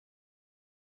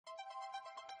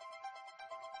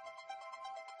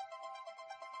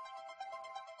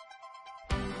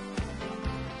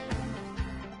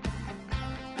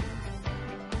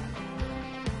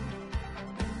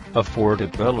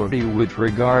Affordability with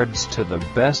regards to the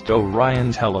best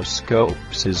Orion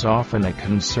telescopes is often a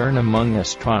concern among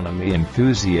astronomy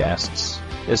enthusiasts,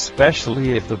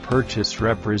 especially if the purchase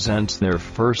represents their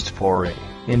first foray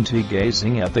into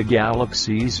gazing at the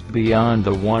galaxies beyond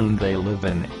the one they live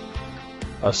in.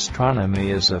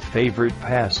 Astronomy is a favorite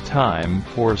pastime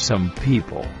for some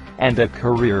people, and a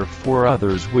career for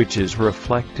others, which is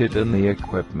reflected in the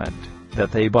equipment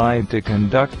that they buy to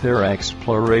conduct their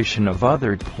exploration of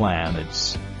other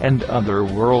planets and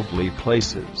otherworldly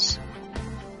places.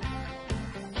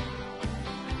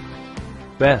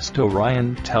 Best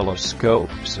Orion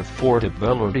telescopes.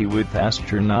 Affordability with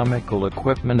astronomical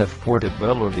equipment.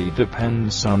 Affordability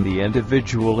depends on the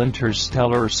individual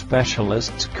interstellar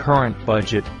specialist's current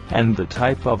budget and the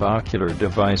type of ocular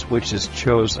device which is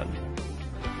chosen.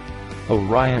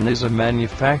 Orion is a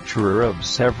manufacturer of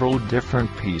several different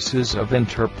pieces of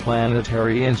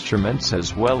interplanetary instruments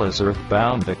as well as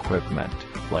earthbound equipment,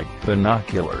 like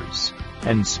binoculars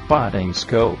and spotting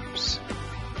scopes.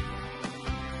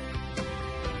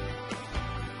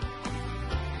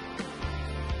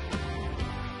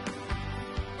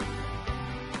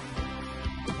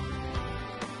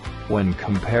 When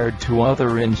compared to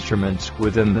other instruments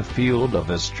within the field of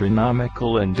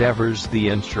astronomical endeavors, the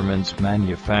instruments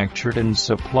manufactured and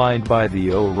supplied by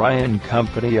the Orion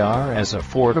Company are as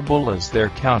affordable as their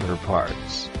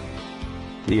counterparts.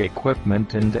 The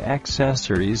equipment and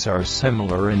accessories are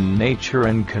similar in nature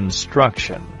and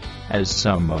construction as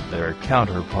some of their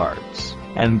counterparts,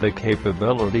 and the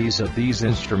capabilities of these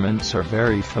instruments are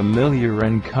very familiar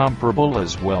and comparable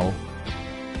as well.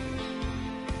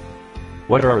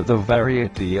 What are the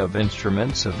variety of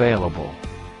instruments available?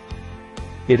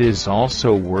 It is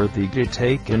also worthy to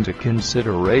take into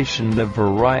consideration the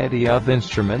variety of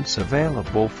instruments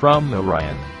available from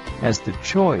Orion, as the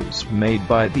choice made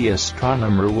by the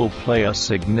astronomer will play a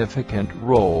significant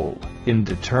role in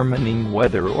determining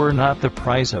whether or not the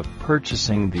price of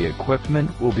purchasing the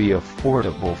equipment will be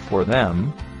affordable for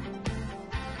them.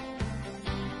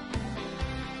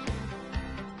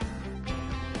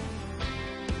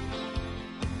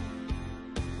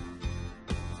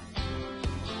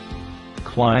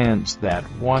 Clients that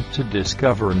want to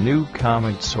discover new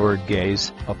comets or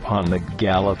gaze upon the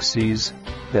galaxies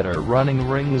that are running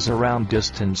rings around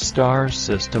distant star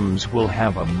systems will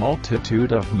have a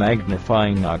multitude of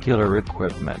magnifying ocular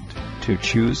equipment to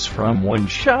choose from when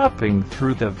shopping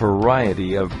through the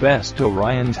variety of best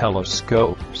Orion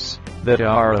telescopes that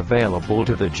are available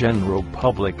to the general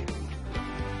public.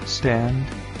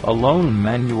 Stand-alone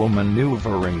manual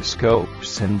maneuvering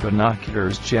scopes and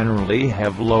binoculars generally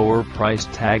have lower price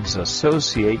tags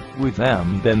associated with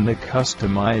them than the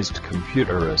customized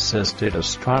computer-assisted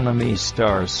astronomy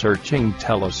star-searching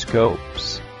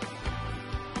telescopes.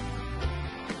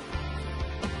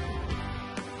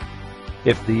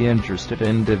 If the interested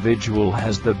individual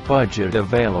has the budget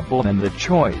available, then the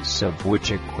choice of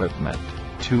which equipment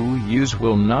to use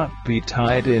will not be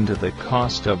tied into the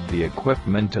cost of the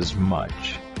equipment as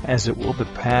much as it will the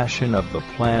passion of the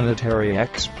planetary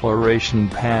exploration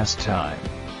pastime.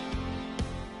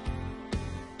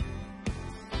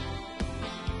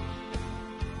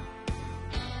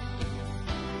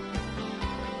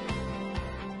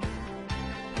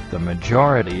 The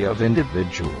majority of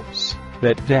individuals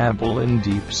that dabble in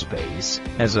deep space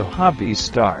as a hobby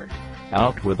start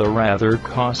out with a rather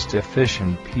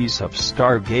cost-efficient piece of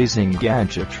stargazing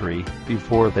gadgetry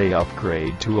before they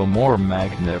upgrade to a more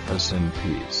magnificent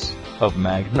piece of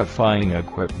magnifying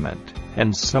equipment,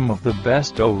 and some of the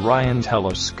best Orion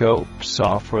telescopes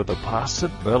offer the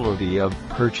possibility of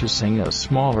purchasing a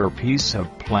smaller piece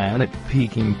of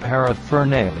planet-peaking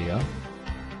paraphernalia.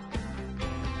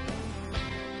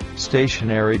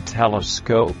 Stationary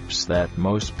telescopes that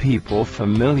most people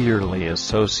familiarly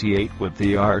associate with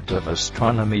the art of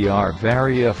astronomy are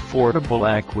very affordable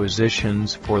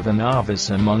acquisitions for the novice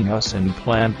among us and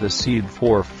plant the seed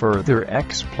for further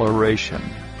exploration.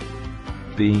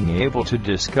 Being able to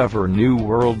discover new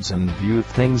worlds and view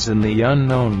things in the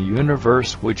unknown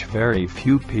universe which very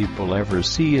few people ever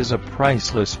see is a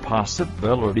priceless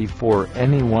possibility for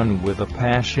anyone with a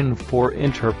passion for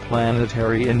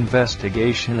interplanetary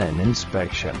investigation and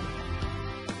inspection.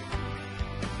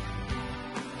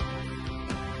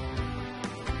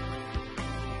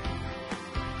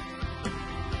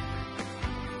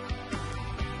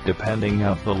 Depending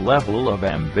on the level of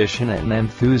ambition and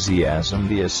enthusiasm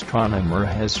the astronomer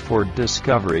has for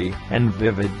discovery and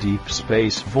vivid deep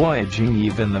space voyaging,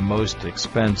 even the most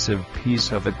expensive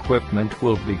piece of equipment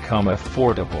will become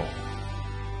affordable.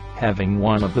 Having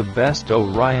one of the best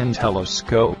Orion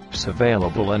telescopes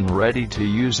available and ready to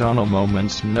use on a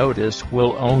moment's notice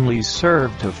will only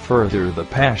serve to further the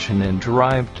passion and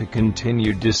drive to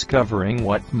continue discovering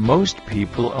what most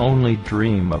people only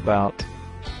dream about.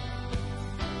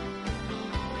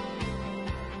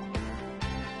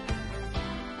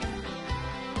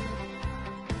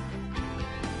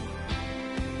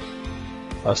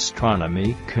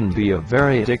 Astronomy can be a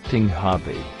very addicting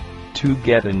hobby. To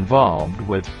get involved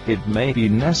with, it may be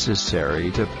necessary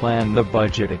to plan the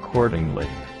budget accordingly.